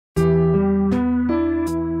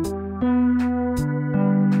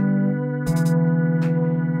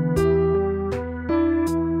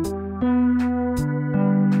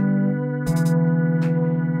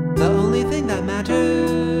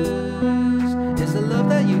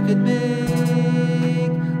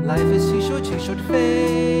Life is too short to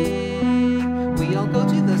fake. We all go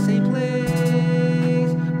to the same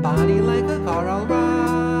place. Body like a car, I'll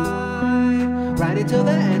ride it till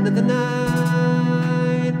the end of the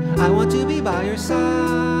night. I want to be by your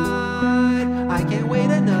side. I can't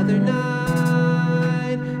wait another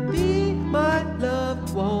night. Be my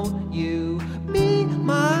love, won't you? Be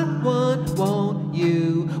my one, won't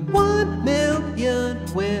you? 1 million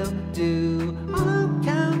will do. I'm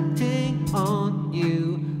counting on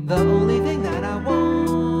you. The only thing that I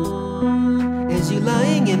want is you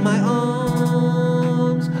lying in my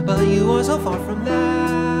arms, but you are so far from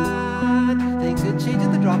that. Things could change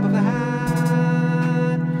at the drop of a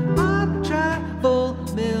hat. I'd travel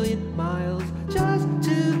a million miles just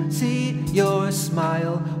to see your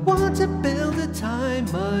smile. Want to build a time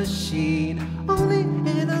machine, only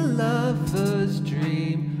in a lover's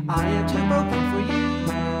dream. I am too broken for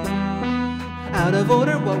you. Out of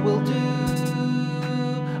order, what we'll do?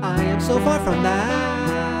 I am so far from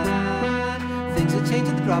that. Things will change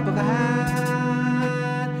at the drop of a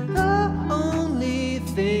hat. The only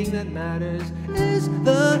thing that matters is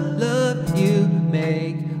the love you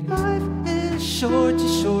make. Life is too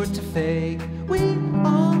short to fake. We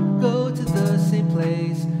all go to the same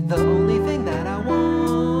place. The only thing that I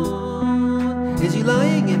want is you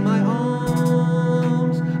lying in my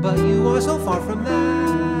arms, but you are so far from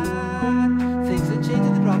that. Things that change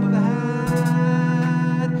at the drop of a hat.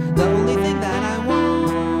 The only thing that I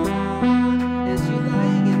want is you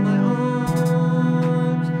lying in my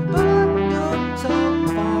arms, but you're so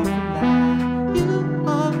far from that. You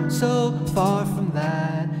are so far from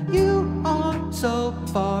that. You are so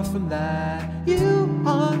far from that. You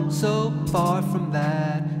are so far from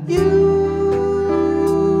that. You